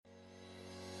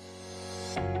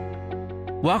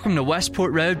Welcome to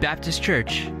Westport Road Baptist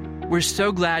Church. We're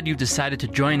so glad you've decided to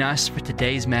join us for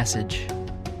today's message.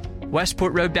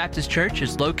 Westport Road Baptist Church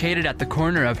is located at the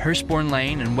corner of Hurstbourne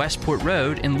Lane and Westport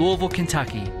Road in Louisville,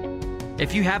 Kentucky.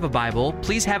 If you have a Bible,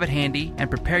 please have it handy and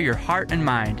prepare your heart and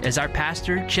mind as our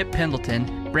pastor, Chip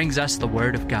Pendleton, brings us the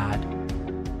Word of God.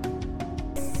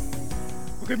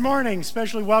 Well, good morning.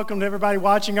 Especially welcome to everybody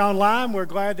watching online. We're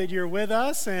glad that you're with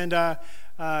us, and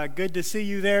good to see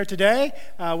you there today.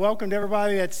 Welcome to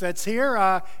everybody that's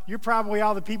here. You're probably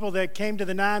all the people that came to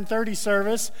the 9:30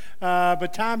 service,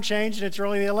 but time changed and it's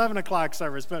really the 11 o'clock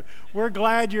service. But we're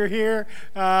glad you're here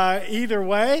either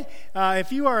way.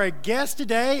 If you are a guest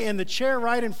today, in the chair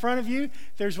right in front of you,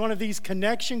 there's one of these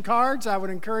connection cards. I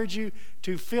would encourage you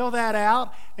to fill that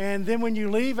out, and then when you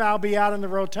leave, I'll be out in the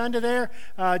rotunda there.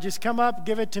 Just come up,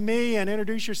 give it to me, and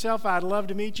introduce yourself. I'd love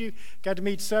to meet you. Got to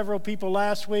meet several people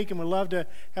last week, and would love to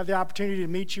have the opportunity to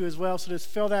meet you as well. So just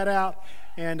fill that out,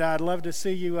 and I'd love to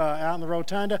see you out in the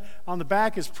rotunda. On the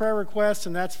back is prayer requests,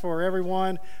 and that's for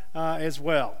everyone as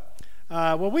well.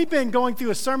 Well, we've been going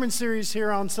through a sermon series here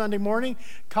on Sunday morning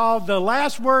called The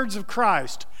Last Words of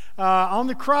Christ. On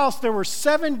the cross, there were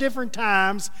 7 different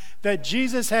times that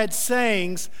Jesus had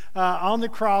sayings on the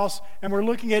cross, and we're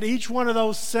looking at each one of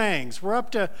those sayings. We're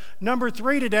up to number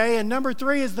 3 today, and number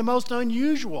 3 is the most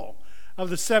unusual of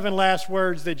the 7 last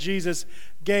words that Jesus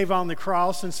gave on the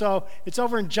cross. And so it's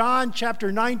over in John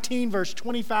chapter 19, verse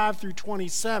 25 through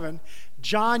 27.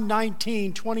 John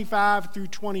 19, 25 through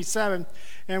 27.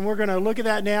 And we're going to look at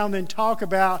that now and then talk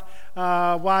about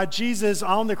why Jesus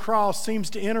on the cross seems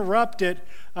to interrupt it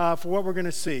for what we're going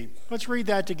to see. Let's read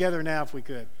that together now if we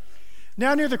could.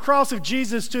 Now near the cross of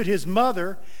Jesus stood his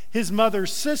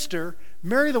mother's sister,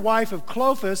 Mary the wife of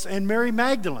Clopas, and Mary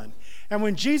Magdalene. And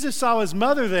when Jesus saw his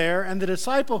mother there and the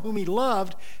disciple whom he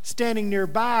loved standing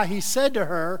nearby, he said to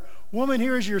her, "Woman,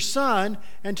 here is your son."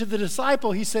 And to the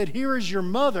disciple he said, "Here is your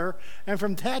mother." And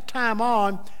from that time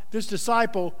on, this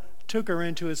disciple took her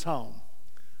into his home.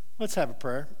 Let's have a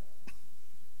prayer.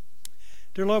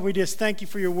 Dear Lord, we just thank you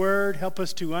for your word. Help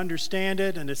us to understand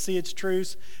it and to see its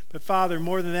truths. But Father,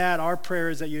 more than that, our prayer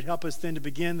is that you'd help us then to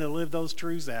begin to live those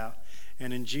truths out.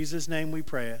 And in Jesus' name we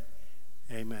pray it.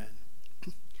 Amen.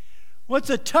 Well, it's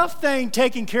a tough thing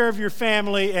taking care of your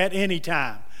family at any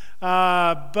time.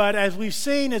 But as we've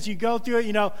seen, as you go through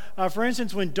it, for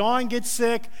instance, when Dawn gets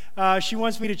sick, she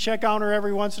wants me to check on her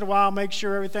every once in a while, make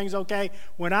sure everything's okay.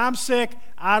 When I'm sick,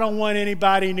 I don't want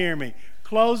anybody near me.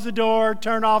 Close the door,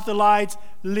 turn off the lights,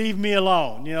 leave me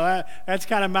alone. That's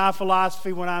kind of my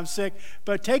philosophy when I'm sick.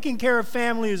 But taking care of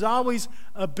family is always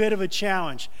a bit of a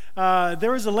challenge.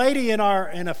 There was a lady in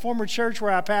a former church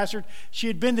where I pastored. She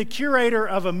had been the curator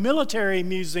of a military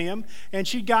museum, and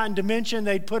she'd gotten dementia, and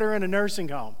they'd put her in a nursing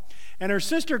home. And her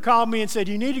sister called me and said,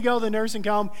 "You need to go to the nursing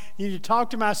home. You need to talk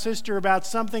to my sister about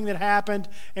something that happened,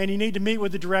 and you need to meet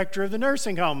with the director of the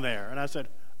nursing home there." And I said,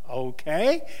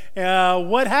 "Okay,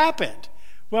 what happened?"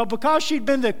 Well, because she'd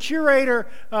been the curator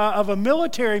of a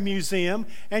military museum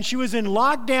and she was in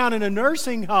lockdown in a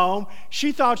nursing home,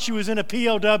 she thought she was in a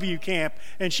POW camp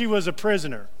and she was a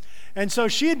prisoner. And so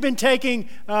she had been taking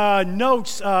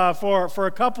notes for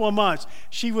a couple of months.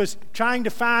 She was trying to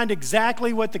find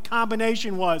exactly what the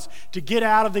combination was to get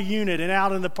out of the unit and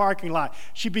out in the parking lot.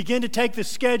 She began to take the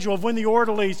schedule of when the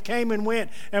orderlies came and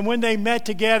went and when they met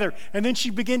together. And then she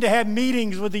began to have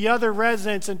meetings with the other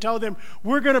residents and told them,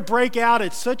 "We're going to break out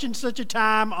at such and such a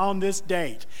time on this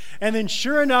date." And then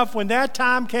sure enough, when that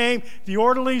time came, the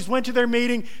orderlies went to their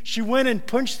meeting. She went and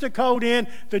punched the code in.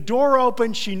 The door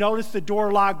opened. She noticed the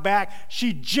door locked back.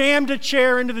 She jammed a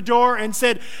chair into the door and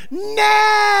said,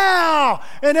 "Now!"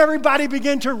 And everybody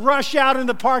began to rush out in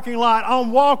the parking lot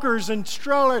on walkers and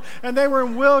strollers, and they were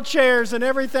in wheelchairs and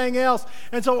everything else.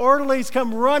 And so orderlies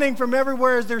come running from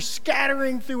everywhere as they're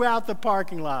scattering throughout the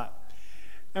parking lot.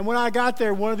 And when I got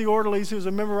there, one of the orderlies, who was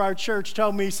a member of our church,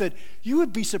 told me, he said, "You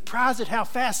would be surprised at how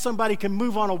fast somebody can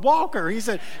move on a walker." He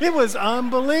said, "It was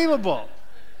unbelievable."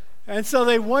 And so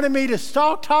they wanted me to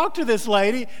talk to this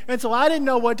lady, and so I didn't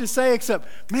know what to say except,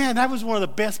 "Man, that was one of the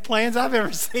best plans I've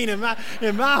ever seen in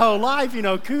my whole life.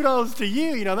 Kudos to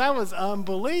you. That was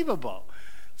unbelievable."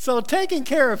 So taking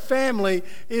care of family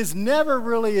is never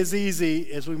really as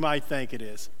easy as we might think it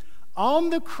is.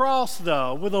 On the cross,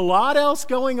 though, with a lot else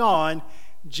going on,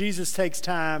 Jesus takes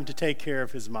time to take care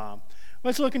of his mom.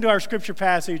 Let's look into our scripture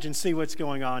passage and see what's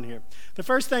going on here. The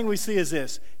first thing we see is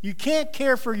this. You can't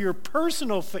care for your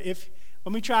personal... Let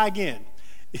me try again.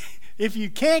 If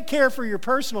you can't care for your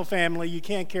personal family, you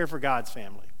can't care for God's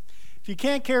family. If you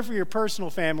can't care for your personal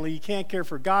family, you can't care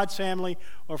for God's family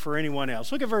or for anyone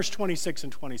else. Look at verse 26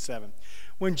 and 27.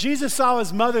 When Jesus saw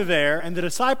his mother there and the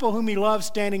disciple whom he loved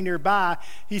standing nearby,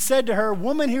 he said to her,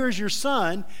 "Woman, here is your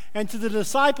son," and to the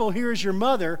disciple, "Here is your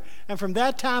mother." And from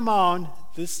that time on,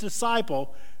 this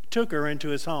disciple took her into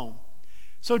his home.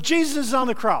 So Jesus is on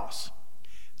the cross.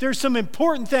 There's some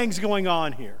important things going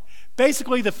on here.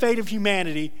 Basically, the fate of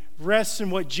humanity rests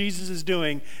in what Jesus is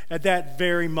doing at that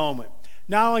very moment.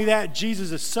 Not only that,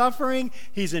 Jesus is suffering.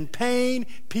 He's in pain.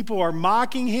 People are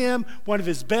mocking him. One of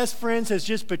his best friends has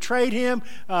just betrayed him.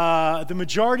 The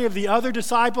majority of the other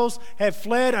disciples have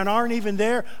fled and aren't even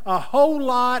there. A whole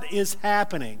lot is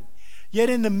happening. Yet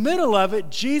in the middle of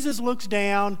it, Jesus looks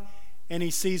down and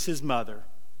he sees his mother.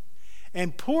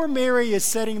 And poor Mary is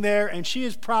sitting there, and she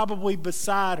is probably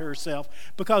beside herself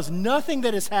because nothing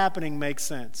that is happening makes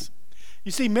sense.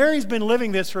 You see, Mary's been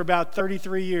living this for about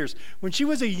 33 years. When she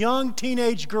was a young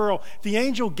teenage girl, the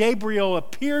angel Gabriel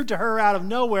appeared to her out of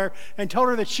nowhere and told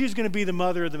her that she was going to be the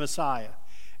mother of the Messiah.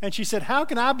 And she said, "How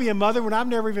can I be a mother when I've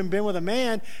never even been with a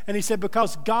man?" And he said,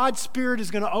 "Because God's Spirit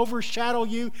is going to overshadow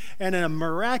you, and a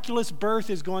miraculous birth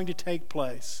is going to take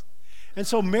place." And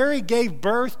so Mary gave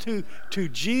birth to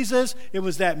Jesus. It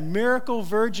was that miracle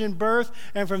virgin birth.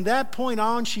 And from that point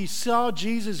on, she saw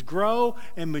Jesus grow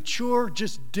and mature,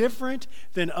 just different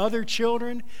than other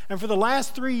children. And for the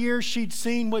last 3 years, she'd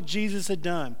seen what Jesus had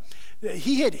done.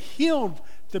 He had healed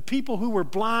the people who were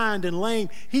blind and lame.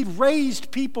 He'd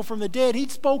raised people from the dead. He'd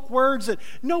spoke words that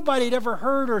nobody had ever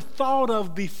heard or thought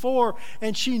of before.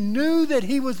 And she knew that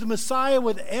he was the Messiah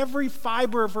with every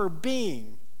fiber of her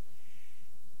being.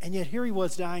 And yet here he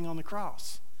was dying on the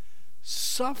cross,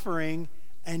 suffering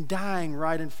and dying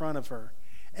right in front of her.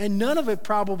 And none of it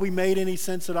probably made any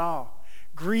sense at all.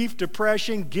 Grief,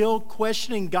 depression, guilt,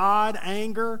 questioning God,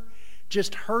 anger,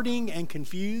 just hurting and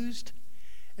confused.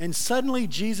 And suddenly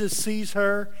Jesus sees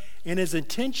her, and his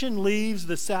attention leaves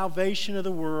the salvation of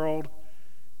the world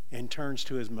and turns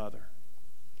to his mother.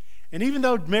 And even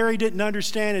though Mary didn't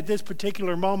understand at this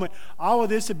particular moment, all of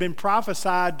this had been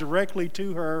prophesied directly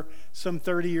to her some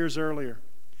 30 years earlier.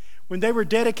 When they were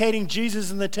dedicating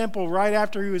Jesus in the temple right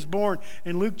after he was born,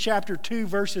 in Luke chapter 2,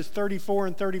 verses 34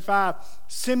 and 35,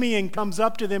 Simeon comes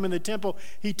up to them in the temple.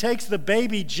 He takes the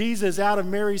baby Jesus out of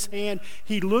Mary's hand.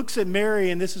 He looks at Mary,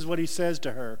 and this is what he says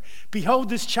to her. "Behold,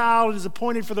 this child is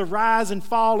appointed for the rise and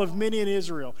fall of many in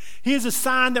Israel. He is a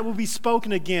sign that will be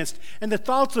spoken against, and the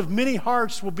thoughts of many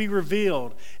hearts will be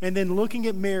revealed." And then looking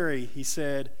at Mary, he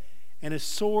said, "And a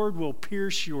sword will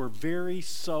pierce your very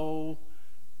soul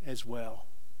as well."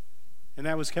 And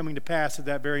that was coming to pass at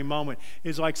that very moment. It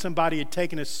was like somebody had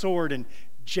taken a sword and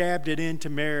jabbed it into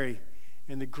Mary.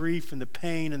 And the grief and the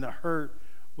pain and the hurt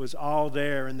was all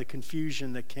there, and the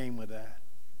confusion that came with that.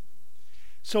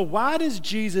 So why does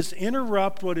Jesus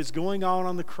interrupt what is going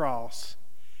on the cross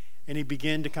and he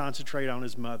begin to concentrate on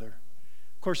his mother?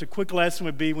 Of course, a quick lesson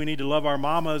would be we need to love our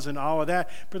mamas and all of that,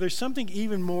 but there's something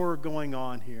even more going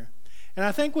on here. And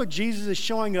I think what Jesus is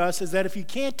showing us is that if you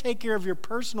can't take care of your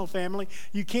personal family,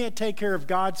 you can't take care of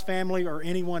God's family or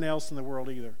anyone else in the world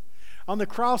either. On the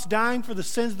cross, dying for the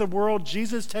sins of the world,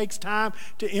 Jesus takes time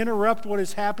to interrupt what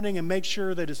is happening and make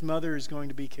sure that his mother is going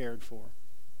to be cared for.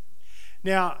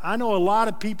 Now, I know a lot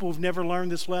of people who've never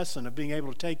learned this lesson of being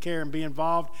able to take care and be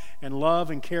involved and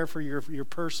love and care for your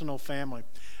personal family.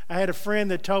 I had a friend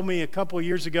that told me a couple of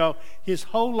years ago his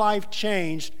whole life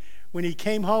changed when he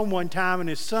came home one time and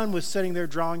his son was sitting there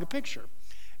drawing a picture.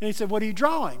 And he said, "What are you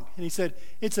drawing?" And he said,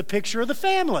 "It's a picture of the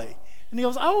family." And he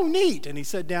goes, "Oh, neat." And he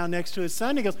sat down next to his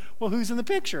son. And he goes, "Well, who's in the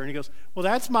picture?" And he goes, "Well,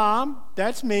 that's Mom,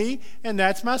 that's me, and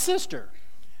that's my sister."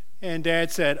 And Dad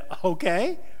said,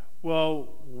 "Okay, well,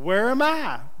 where am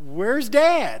I? Where's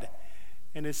Dad?"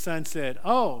 And his son said,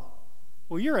 "Oh,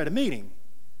 well, you're at a meeting."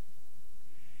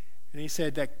 And he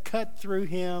said that cut through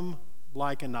him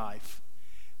like a knife.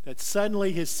 That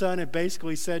suddenly his son had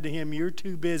basically said to him, "You're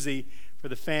too busy for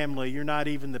the family. You're not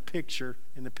even the picture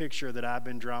in the picture that I've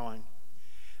been drawing."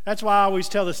 That's why I always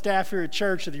tell the staff here at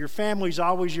church that your family is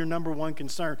always your number one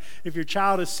concern. If your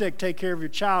child is sick, take care of your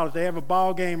child. If they have a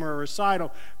ball game or a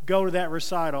recital, go to that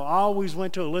recital. I always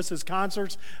went to Alyssa's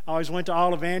concerts. I always went to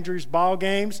all of Andrew's ball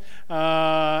games.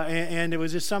 And it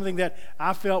was just something that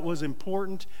I felt was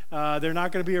important. They're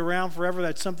not going to be around forever.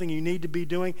 That's something you need to be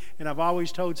doing. And I've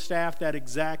always told staff that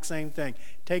exact same thing.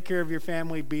 Take care of your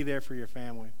family. Be there for your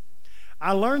family.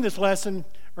 I learned this lesson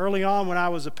early on when I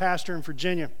was a pastor in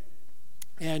Virginia.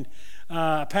 And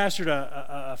I pastored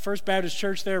a First Baptist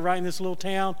church there right in this little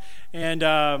town. And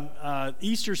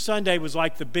Easter Sunday was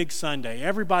like the big Sunday.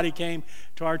 Everybody came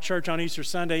to our church on Easter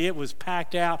Sunday. It was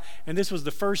packed out. And this was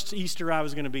the first Easter I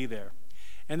was going to be there.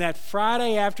 And that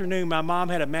Friday afternoon, my mom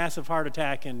had a massive heart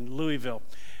attack in Louisville.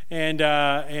 And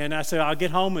I said, I'll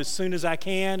get home as soon as I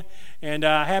can. And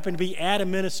I happened to be at a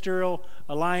ministerial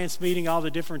alliance meeting, all the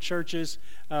different churches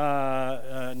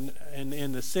in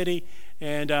the city.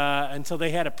 And so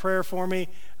they had a prayer for me.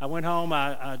 I went home.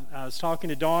 I was talking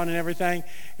to Dawn and everything.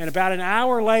 And about an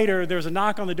hour later, there's a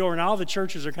knock on the door. And all the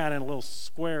churches are kind of in a little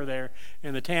square there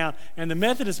in the town. And the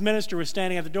Methodist minister was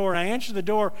standing at the door. And I answered the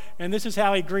door, and this is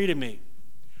how he greeted me.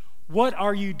 "What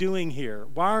are you doing here?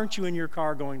 Why aren't you in your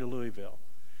car going to Louisville?"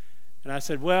 And I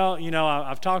said, "Well,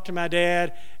 I've talked to my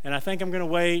dad, and I think I'm going to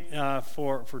wait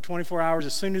for 24 hours.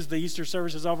 As soon as the Easter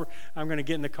service is over, I'm going to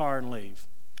get in the car and leave."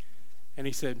 And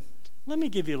he said, "Let me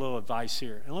give you a little advice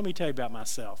here, and let me tell you about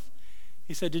myself."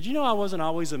 He said, "Did you know I wasn't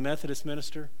always a Methodist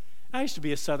minister? I used to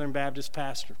be a Southern Baptist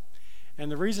pastor.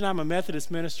 And the reason I'm a Methodist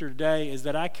minister today is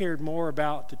that I cared more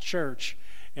about the church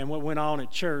and what went on at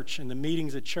church and the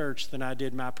meetings at church than I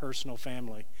did my personal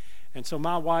family. And so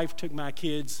my wife took my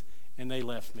kids, and they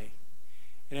left me."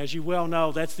 And as you well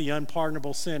know, that's the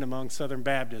unpardonable sin among Southern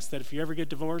Baptists, that if you ever get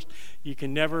divorced, you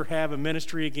can never have a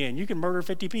ministry again. You can murder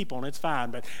 50 people, and it's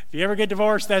fine. But if you ever get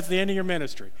divorced, that's the end of your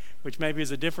ministry, which maybe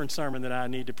is a different sermon that I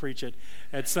need to preach it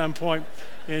at some point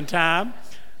in time.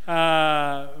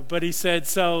 But he said,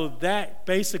 so that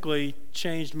basically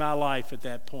changed my life at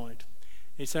that point.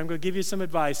 He said, "I'm going to give you some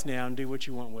advice now and do what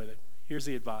you want with it. Here's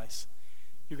the advice.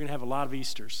 You're going to have a lot of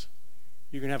Easters.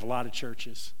 You're going to have a lot of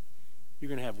churches. You're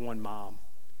going to have one mom.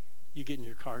 You get in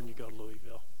your car and you go to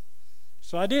Louisville."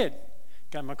 So I did.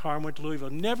 Got in my car and went to Louisville.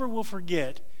 Never will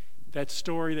forget that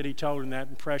story that he told and that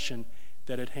impression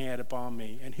that it had upon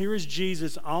me. And here is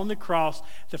Jesus on the cross,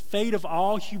 the fate of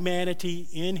all humanity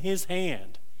in his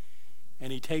hand.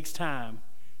 And he takes time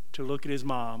to look at his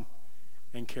mom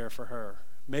and care for her.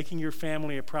 Making your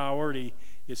family a priority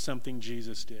is something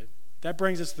Jesus did. That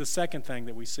brings us to the second thing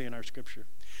that we see in our scripture.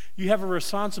 You have a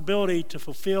responsibility to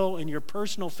fulfill in your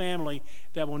personal family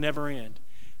that will never end.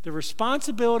 The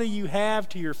responsibility you have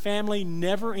to your family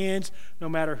never ends, no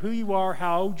matter who you are,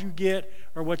 how old you get,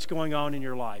 or what's going on in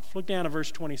your life. Look down at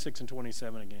verse 26 and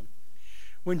 27 again.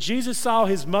 "When Jesus saw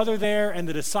his mother there and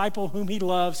the disciple whom he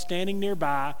loved standing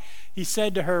nearby, he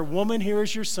said to her, 'Woman, here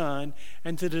is your son,'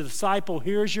 and to the disciple,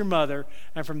 'Here is your mother.'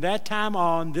 And from that time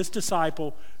on, this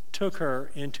disciple took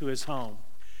her into his home."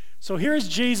 So here's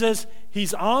Jesus.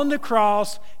 He's on the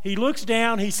cross. He looks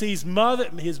down. He sees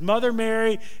his mother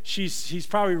Mary. She's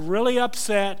probably really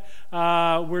upset.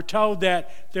 We're told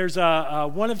that there's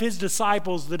one of his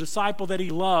disciples, the disciple that he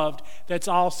loved, that's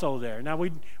also there. Now,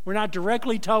 we're not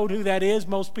directly told who that is.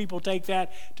 Most people take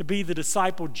that to be the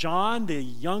disciple John, the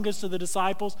youngest of the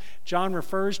disciples. John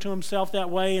refers to himself that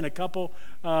way in a couple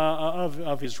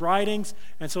of his writings.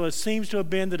 And so it seems to have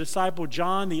been the disciple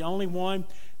John, the only one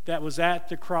that was at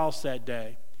the cross that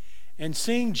day. And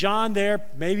seeing John there,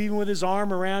 maybe even with his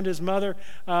arm around his mother,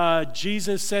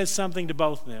 Jesus says something to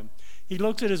both of them. He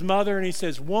looks at his mother and he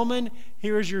says, "Woman,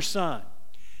 here is your son."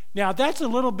 Now, that's a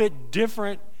little bit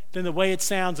different than the way it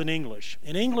sounds in English.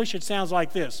 In English, it sounds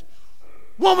like this: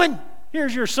 "Woman,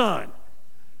 here's your son."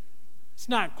 It's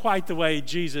not quite the way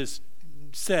Jesus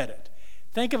said it.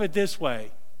 Think of it this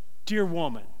way: "Dear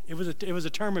woman." It was a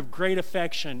term of great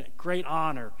affection, great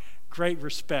honor, great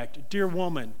respect. "Dear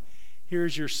woman,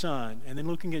 here's your son." And then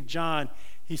looking at John,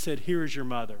 he said, "Here is your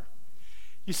mother."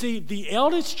 You see, the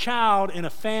eldest child in a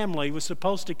family was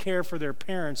supposed to care for their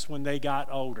parents when they got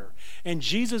older. And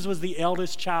Jesus was the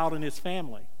eldest child in his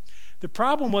family. The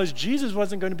problem was Jesus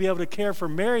wasn't going to be able to care for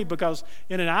Mary because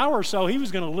in an hour or so he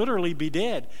was going to literally be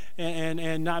dead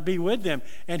and not be with them.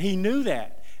 And he knew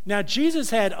that. Now,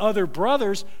 Jesus had other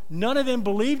brothers. None of them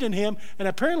believed in him, and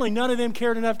apparently none of them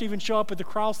cared enough to even show up at the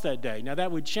cross that day. Now,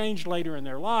 that would change later in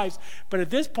their lives, but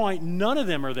at this point, none of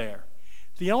them are there.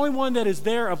 The only one that is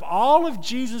there of all of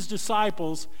Jesus'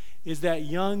 disciples is that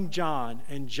young John,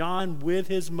 and John with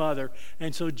his mother.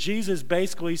 And so Jesus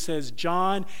basically says,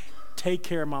 "John, take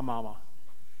care of my mama."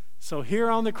 So here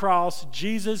on the cross,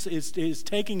 Jesus is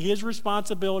taking his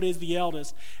responsibility as the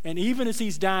eldest, and even as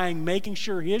he's dying, making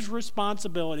sure his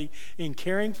responsibility in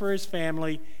caring for his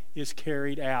family is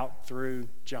carried out through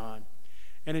John.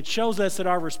 And it shows us that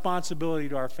our responsibility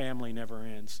to our family never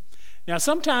ends. Now,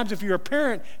 sometimes if you're a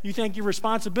parent, you think your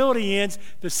responsibility ends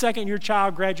the second your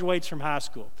child graduates from high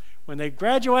school. When they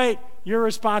graduate, your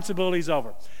responsibility is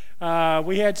over.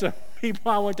 We had some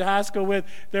people I went to high school with.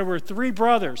 There were 3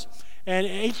 brothers. And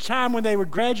each time when they would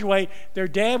graduate, their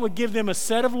dad would give them a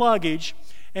set of luggage,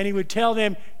 and he would tell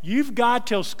them, "You've got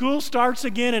till school starts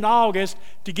again in August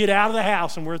to get out of the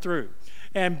house, and we're through."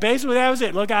 And basically that was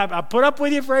it. "Look, I put up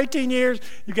with you for 18 years.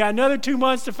 You got another 2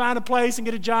 months to find a place and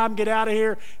get a job and get out of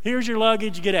here. Here's your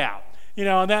luggage, get out."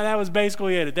 And that was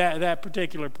basically it at that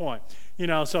particular point.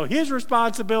 So his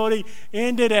responsibility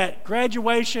ended at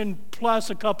graduation plus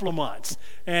a couple of months,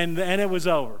 and it was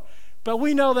over. But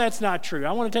we know that's not true.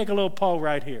 I want to take a little poll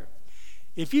right here.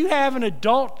 If you have an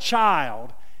adult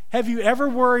child, have you ever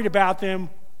worried about them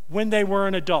when they were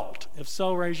an adult? If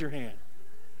so, raise your hand.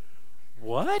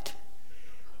 What?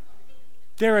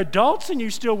 They're adults and you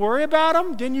still worry about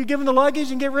them? Didn't you give them the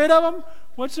luggage and get rid of them?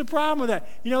 What's the problem with that?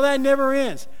 That never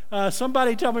ends.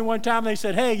 Somebody told me one time, they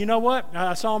said, hey, you know what?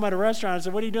 I saw them at a restaurant. I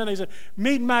said, what are you doing? They said,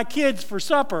 meeting my kids for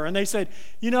supper. And they said,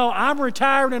 I'm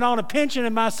retired and on a pension,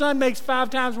 and my son makes 5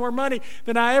 times more money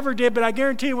than I ever did, but I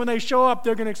guarantee you when they show up,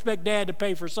 they're going to expect Dad to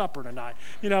pay for supper tonight,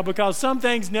 because some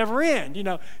things never end.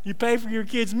 You pay for your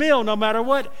kid's meal no matter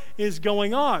what is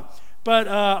going on.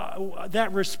 But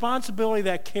that responsibility,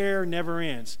 that care never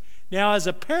ends. Now, as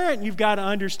a parent, you've got to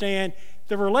understand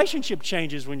the relationship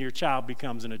changes when your child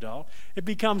becomes an adult. It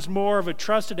becomes more of a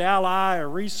trusted ally, a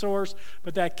resource,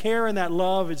 but that care and that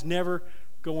love is never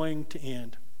going to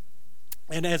end.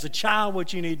 And as a child,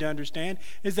 what you need to understand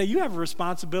is that you have a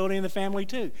responsibility in the family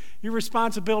too. Your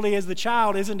responsibility as the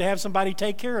child isn't to have somebody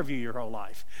take care of you your whole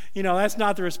life. That's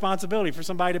not the responsibility for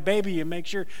somebody to baby you and make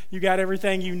sure you got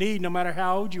everything you need no matter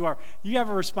how old you are. You have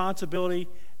a responsibility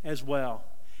as well.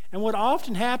 And what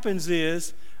often happens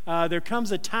is there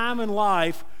comes a time in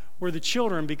life where the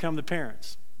children become the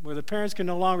parents, where the parents can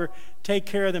no longer take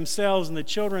care of themselves and the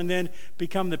children then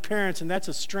become the parents, and that's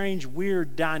a strange,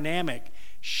 weird dynamic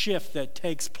shift that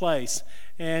takes place.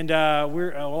 And a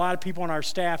lot of people on our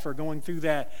staff are going through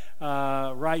that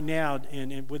right now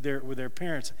with their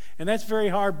parents. And that's very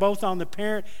hard, both on the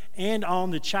parent and on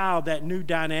the child, that new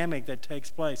dynamic that takes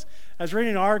place. I was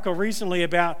reading an article recently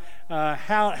about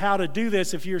how to do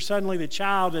this if you're suddenly the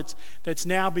child that's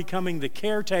now becoming the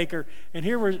caretaker. And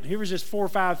here was just 4 or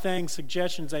 5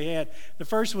 suggestions they had. The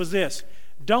first was this: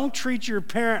 don't treat your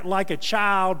parent like a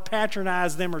child,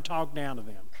 patronize them, or talk down to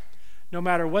them. No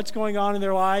matter what's going on in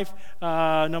their life,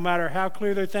 no matter how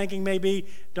clear their thinking may be,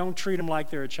 don't treat them like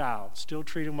they're a child. Still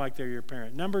treat them like they're your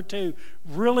parent. Number 2,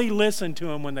 really listen to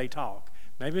them when they talk.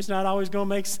 Maybe it's not always going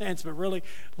to make sense, but really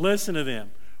listen to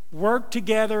them. Work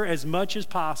together as much as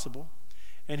possible.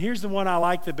 And here's the one I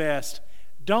like the best: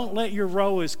 don't let your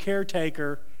role as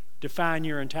caretaker define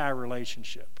your entire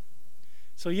relationship.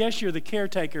 So yes, you're the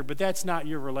caretaker, but that's not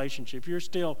your relationship. You're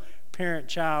still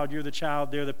parent-child. You're the child,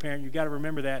 they're the parent. You've got to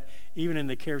remember that even in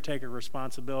the caretaker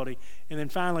responsibility. And then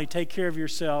finally, take care of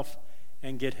yourself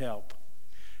and get help.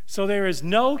 So there is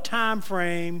no time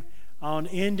frame on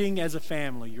ending as a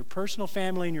family. Your personal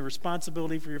family and your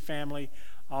responsibility for your family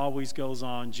always goes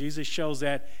on. Jesus shows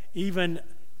that even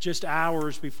just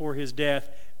hours before his death,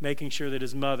 making sure that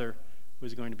his mother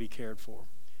was going to be cared for.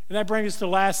 And that brings us to the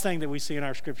last thing that we see in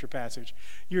our scripture passage.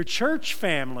 Your church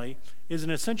family is an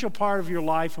essential part of your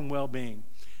life and well-being.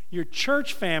 Your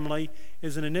church family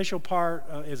is an essential part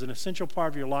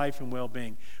of your life and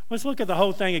well-being. Let's look at the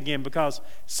whole thing again, because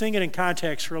seeing it in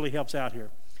context really helps out here.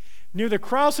 Near the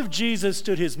cross of Jesus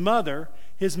stood his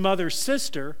mother's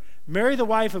sister, Mary the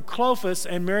wife of Clopas,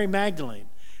 and Mary Magdalene.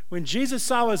 When Jesus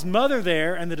saw his mother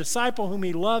there and the disciple whom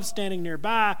he loved standing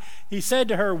nearby, he said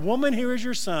to her, "Woman, here is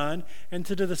your son," and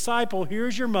to the disciple, "Here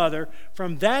is your mother."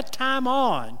 From that time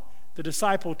on, the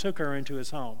disciple took her into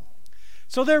his home.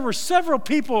 So there were several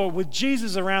people with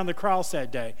Jesus around the cross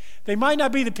that day. They might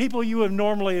not be the people you would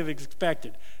normally have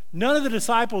expected. None of the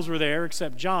disciples were there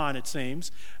except John, it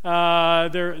seems.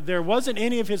 There wasn't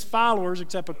any of his followers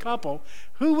except a couple.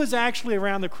 Who was actually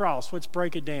around the cross? Let's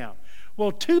break it down.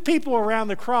 Well, 2 people around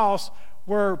the cross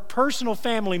were personal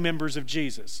family members of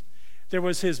Jesus. There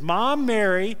was his mom,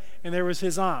 Mary, and there was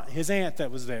his aunt that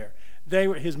was there. They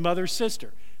were his mother's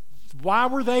sister. Why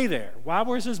were they there? Why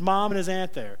was his mom and his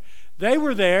aunt there? They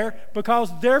were there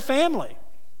because they're family.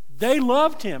 They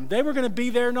loved him. They were going to be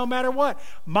there no matter what.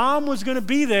 Mom was going to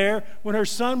be there when her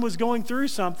son was going through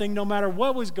something, no matter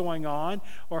what was going on,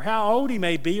 or how old he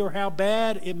may be, or how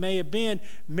bad it may have been.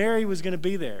 Mary was going to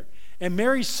be there. And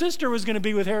Mary's sister was going to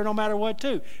be with her no matter what,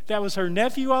 too. That was her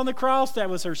nephew on the cross.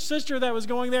 That was her sister that was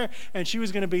going there, and she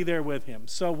was going to be there with him.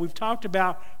 So we've talked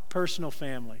about personal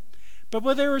family.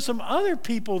 But there were some other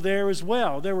people there as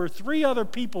well. There were 3 other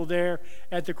people there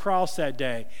at the cross that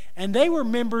day, and they were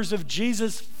members of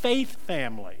Jesus' faith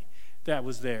family that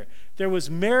was there. There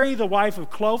was Mary, the wife of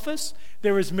Clopas.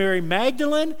 There was Mary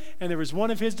Magdalene, and there was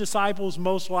one of his disciples,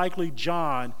 most likely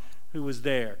John, who was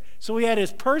there. So he had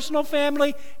his personal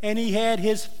family and he had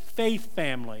his faith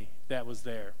family that was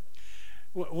there.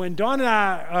 When Dawn and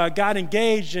I got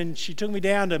engaged, and she took me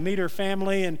down to meet her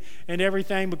family and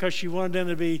everything, because she wanted them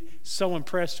to be so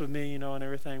impressed with me, and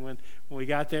everything when we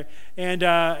got there. And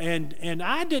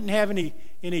I didn't have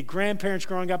any grandparents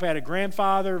growing up. I had a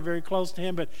grandfather very close to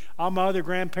him, but all my other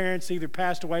grandparents either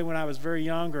passed away when I was very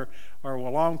young or a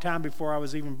long time before I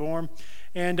was even born.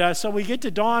 And so we get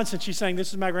to Dawn, and she's saying,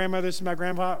 "This is my grandmother, this is my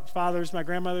grandfather, this is my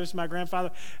grandmother, this is my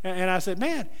grandfather." And I said,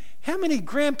 "Man, how many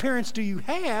grandparents do you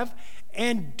have?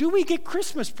 And do we get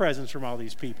Christmas presents from all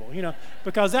these people?"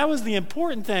 Because that was the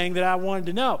important thing that I wanted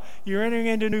to know. You're entering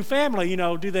into a new family,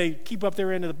 do they keep up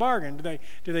their end of the bargain?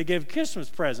 Do they give Christmas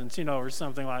presents, or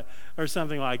something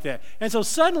like that? And so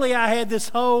suddenly I had this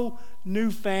whole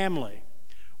new family.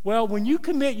 Well, when you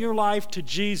commit your life to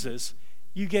Jesus,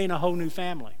 you gain a whole new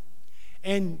family.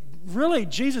 And really,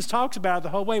 Jesus talks about it the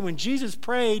whole way. When Jesus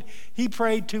prayed, he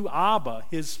prayed to Abba,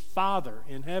 his Father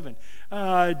in heaven.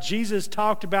 Jesus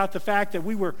talked about the fact that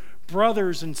we were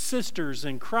brothers and sisters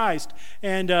in Christ,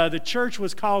 and the church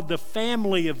was called the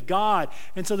family of God.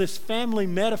 And so this family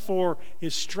metaphor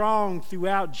is strong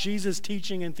throughout Jesus'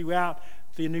 teaching and throughout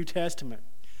the New Testament.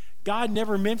 God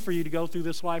never meant for you to go through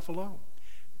this life alone.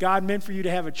 God meant for you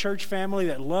to have a church family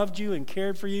that loved you and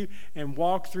cared for you and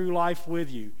walked through life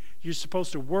with you. You're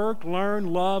supposed to work,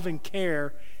 learn, love, and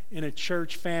care in a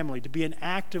church family, to be an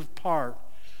active part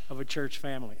of a church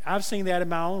family. I've seen that in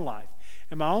my own life.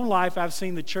 In my own life, I've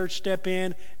seen the church step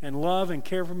in and love and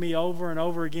care for me over and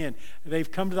over again. They've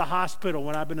come to the hospital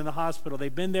when I've been in the hospital.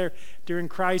 They've been there during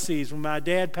crises. When my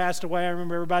dad passed away, I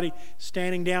remember everybody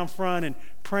standing down front and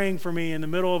praying for me in the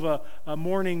middle of a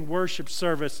morning worship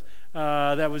service.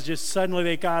 That was just suddenly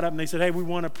they got up and they said, "Hey, we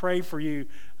want to pray for you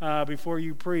before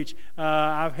you preach."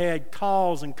 I've had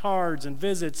calls and cards and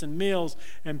visits and meals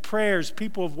and prayers.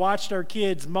 People have watched our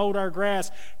kids, mowed our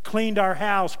grass, cleaned our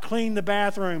house, cleaned the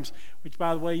bathrooms, which,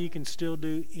 by the way, you can still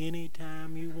do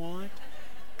anytime you want.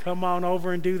 Come on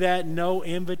over and do that. No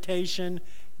invitation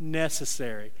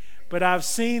necessary. But I've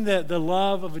seen the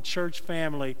love of a church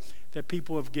family that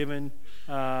people have given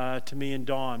to me and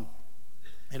Dawn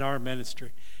in our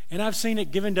ministry. And I've seen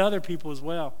it given to other people as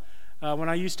well. When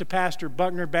I used to pastor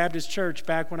Buckner Baptist Church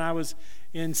back when I was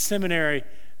in seminary,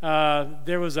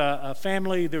 there was a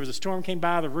family, there was a storm came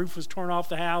by, the roof was torn off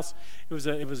the house. It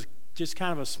was just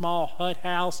kind of a small hut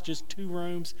house, just 2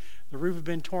 rooms. The roof had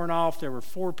been torn off. There were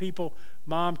 4 people,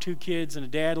 mom, 2 kids, and a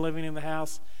dad living in the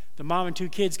house. The mom and 2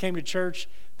 kids came to church.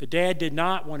 The dad did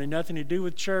not, wanted nothing to do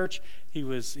with church. He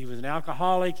was an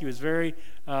alcoholic. He was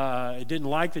didn't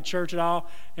like the church at all.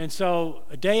 And so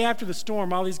a day after the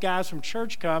storm, all these guys from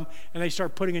church come, and they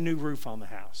start putting a new roof on the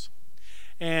house.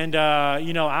 And,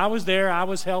 I was there. I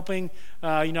was helping.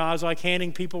 I was like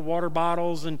handing people water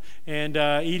bottles and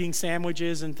eating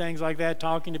sandwiches and things like that,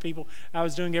 talking to people. I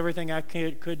was doing everything I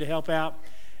could to help out.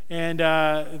 And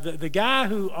the guy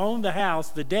who owned the house,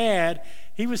 the dad,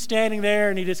 he was standing there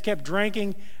and he just kept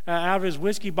drinking out of his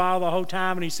whiskey bottle the whole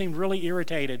time, and he seemed really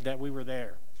irritated that we were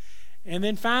there. And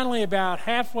then finally, about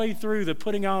halfway through the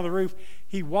putting on the roof,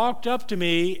 he walked up to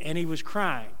me and he was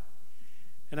crying.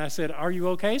 And I said, "Are you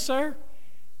okay, sir?"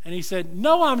 And he said,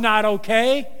 "No, I'm not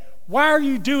okay. Why are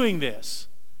you doing this?"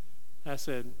 I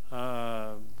said,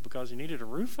 "Because you needed a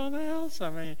roof on the house?"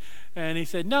 And he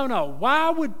said, No. Why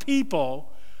would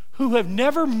people who have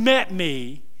never met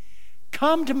me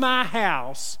come to my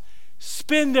house,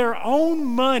 spend their own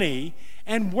money,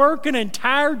 and work an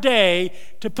entire day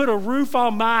to put a roof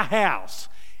on my house?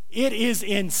 It is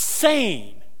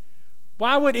insane.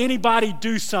 Why would anybody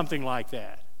do something like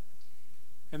that?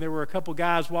 And there were a couple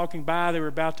guys walking by. They were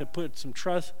about to put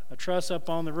a truss up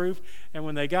on the roof. And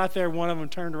when they got there, one of them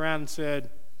turned around and said,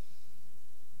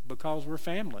 "Because we're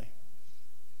family."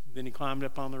 Then he climbed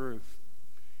up on the roof.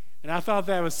 And I thought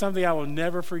that was something I will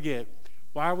never forget.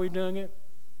 Why are we doing it?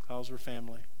 Because we're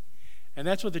family. And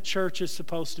that's what the church is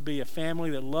supposed to be, a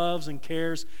family that loves and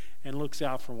cares and looks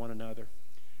out for one another.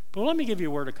 But let me give you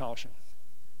a word of caution.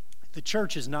 The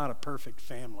church is not a perfect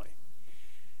family.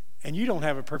 And you don't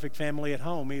have a perfect family at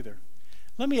home either.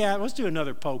 Let's do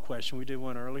another poll question. We did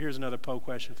one earlier. Here's another poll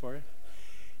question for you.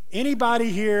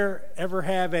 Anybody here ever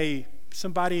have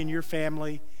somebody in your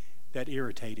family that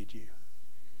irritated you?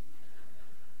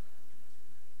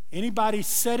 Anybody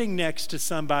sitting next to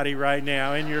somebody right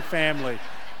now in your family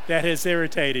that has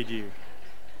irritated you?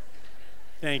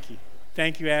 Thank you.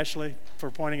 Thank you, Ashley, for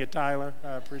pointing at Tyler.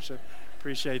 I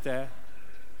appreciate that.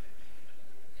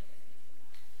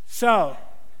 So,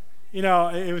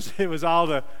 it was all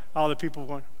the people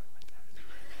going.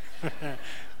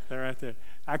 They're right there.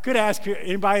 I could ask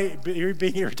anybody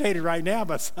being irritated right now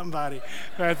by somebody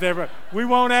right there, but we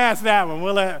won't ask that one.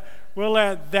 We'll we'll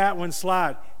let that one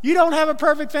slide. You don't have a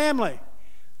perfect family.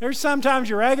 There's sometimes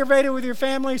you're aggravated with your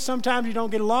family. Sometimes you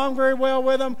don't get along very well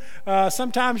with them.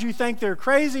 Sometimes you think they're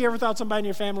crazy. Ever thought somebody in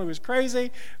your family was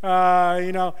crazy?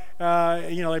 They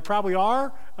probably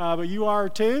are, but you are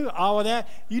too. All of that.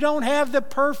 You don't have the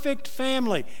perfect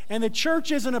family. And the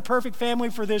church isn't a perfect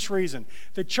family for this reason.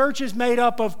 The church is made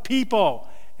up of people,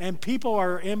 and people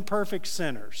are imperfect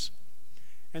sinners.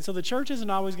 And so the church isn't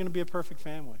always going to be a perfect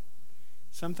family.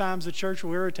 Sometimes the church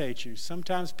will irritate you.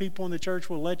 Sometimes people in the church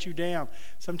will let you down.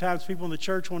 Sometimes people in the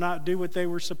church will not do what they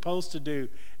were supposed to do,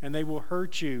 and they will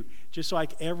hurt you, just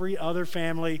like every other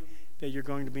family that you're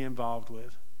going to be involved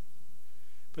with.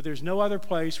 But there's no other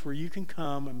place where you can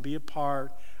come and be a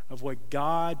part of what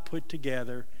God put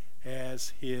together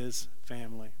as His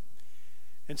family.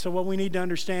 And so what we need to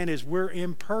understand is we're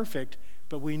imperfect,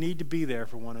 but we need to be there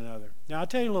for one another. Now, I'll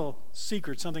tell you a little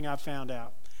secret, something I found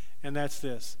out, and that's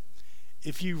this.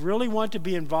 If you really want to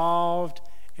be involved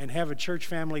and have a church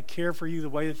family care for you the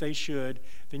way that they should,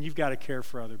 then you've got to care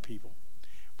for other people.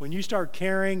 When you start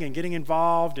caring and getting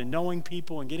involved and knowing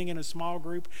people and getting in a small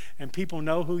group and people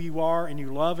know who you are and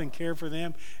you love and care for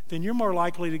them, then you're more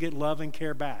likely to get love and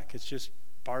care back. It's just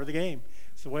part of the game.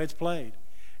 It's the way it's played.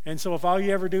 And so if all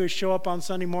you ever do is show up on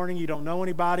Sunday morning, you don't know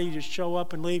anybody, you just show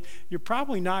up and leave, you're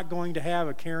probably not going to have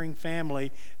a caring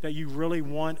family that you really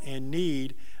want and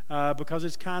need, because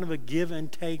it's kind of a give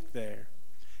and take there.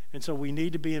 And so we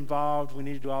need to be involved. We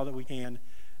need to do all that we can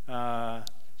to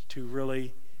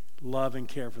really love and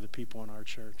care for the people in our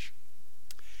church.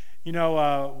 You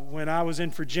know, when I was in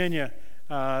Virginia,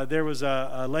 there was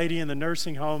a lady in the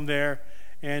nursing home there,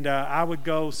 and I would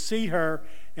go see her,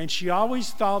 and she always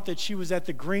thought that she was at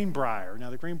the Greenbrier. Now,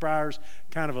 the Greenbrier's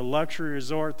kind of a luxury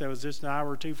resort that was just an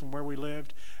hour or two from where we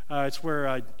lived. It's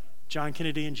where John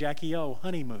Kennedy and Jackie O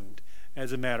honeymooned,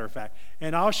 as a matter of fact.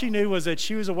 And all she knew was that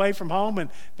she was away from home, and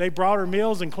they brought her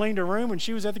meals and cleaned her room, and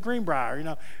she was at the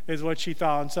Greenbrier, is what she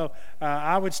thought. And so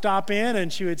I would stop in,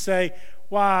 and she would say,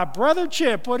 "Why, Brother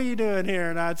Chip, what are you doing here?"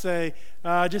 And I'd say,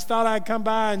 "Just thought I'd come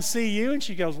by and see you." And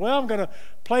she goes, "Well, I'm going to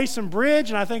play some bridge,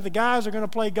 and I think the guys are going to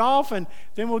play golf, and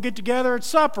then we'll get together at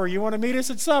supper. You want to meet us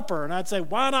at supper?" And I'd say,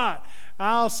 "Why not?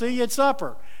 I'll see you at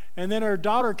supper." And then her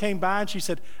daughter came by, and she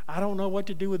said, "I don't know what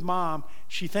to do with Mom.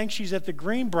 She thinks she's at the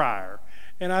Greenbrier."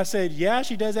 And I said, "Yeah,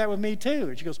 she does that with me too."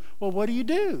 And she goes, "Well, what do you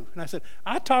do?" And I said,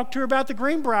 "I talked to her about the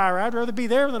Greenbrier. I'd rather be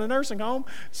there than a nursing home.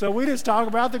 So we just talk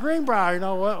about the Greenbrier.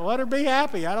 Let her be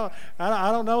happy. I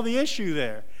don't know the issue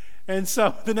there." And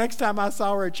so the next time I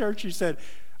saw her at church, she said,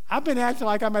 "I've been acting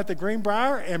like I'm at the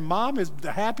Greenbrier, and Mom is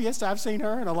the happiest I've seen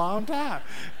her in a long time."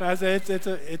 And I said,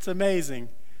 it's amazing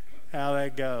how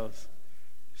that goes.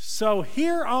 So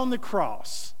here on the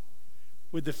cross,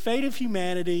 with the fate of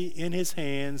humanity in His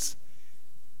hands,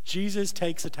 Jesus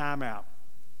takes a time out,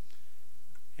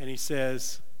 and He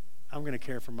says, "I'm going to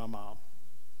care for my mom."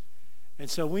 And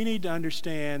so we need to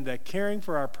understand that caring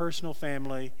for our personal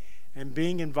family and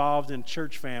being involved in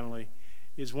church family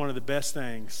is one of the best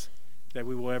things that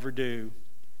we will ever do,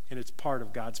 and it's part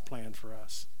of God's plan for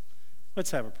us.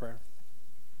 Let's have a prayer.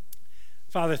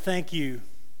 Father, thank you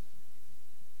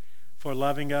for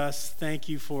loving us. Thank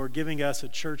you for giving us a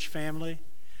church family.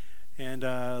 And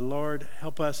Lord,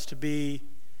 help us to be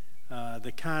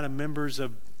the kind of members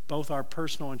of both our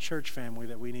personal and church family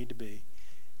that we need to be.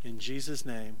 In Jesus'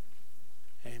 name,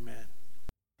 amen.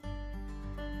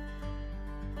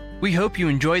 We hope you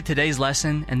enjoyed today's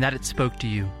lesson and that it spoke to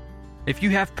you. If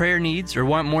you have prayer needs or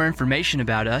want more information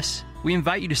about us, we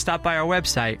invite you to stop by our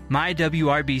website,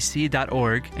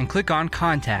 mywrbc.org, and click on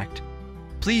Contact.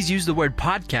 Please use the word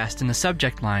podcast in the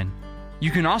subject line. You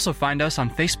can also find us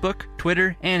on Facebook,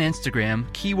 Twitter, and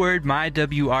Instagram, keyword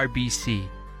MyWRBC.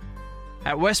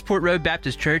 At Westport Road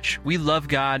Baptist Church, we love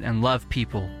God and love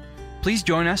people. Please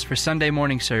join us for Sunday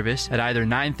morning service at either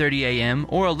 9:30 a.m.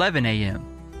 or 11 a.m.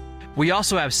 We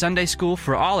also have Sunday school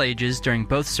for all ages during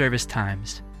both service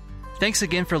times. Thanks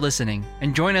again for listening,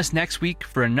 and join us next week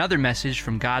for another message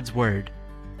from God's Word.